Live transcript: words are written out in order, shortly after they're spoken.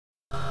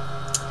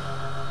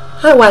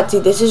Hi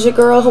Wati, this is your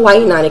girl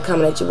Hawaii Nani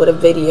coming at you with a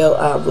video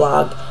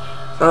vlog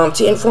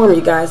to inform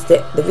you guys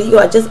that the video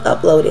I just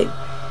uploaded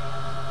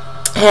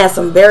has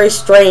some very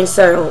strange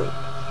sound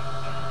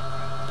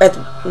at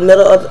the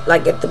middle of,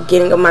 like at the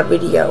beginning of my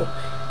video,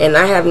 and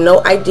I have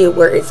no idea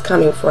where it's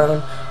coming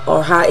from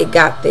or how it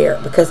got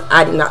there because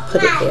I did not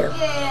put it there.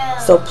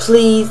 So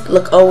please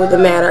look over the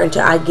matter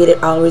until I get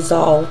it all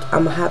resolved.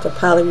 I'm gonna have to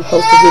probably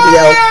repost the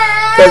video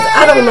because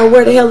I don't know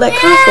where the hell that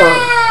comes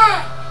from.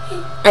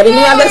 I didn't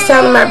have that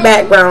sound in my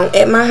background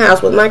at my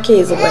house with my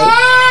kids away,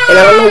 and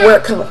I don't know where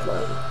it comes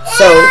from.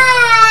 So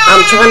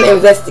I'm trying to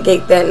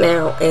investigate that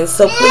now, and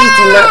so please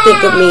do not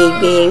think of me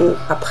being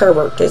a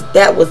pervert, because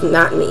that was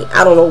not me.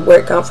 I don't know where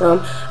it comes from.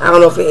 I don't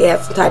know if it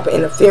has some type of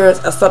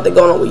interference or something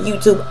going on with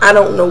YouTube. I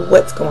don't know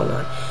what's going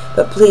on.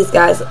 But please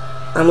guys,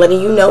 I'm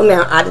letting you know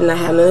now, I did not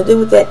have nothing to do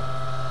with that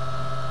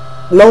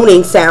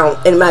moaning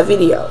sound in my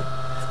video.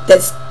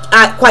 That's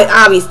quite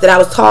obvious that I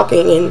was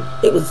talking and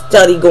it was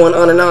steady going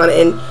on,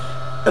 and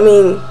I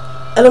mean,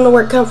 I don't know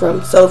where it come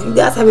from. So if you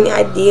guys have any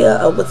idea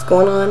of what's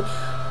going on,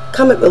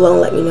 comment below and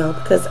let me know,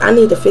 because I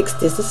need to fix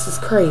this. This is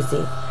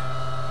crazy.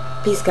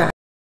 Peace, guys.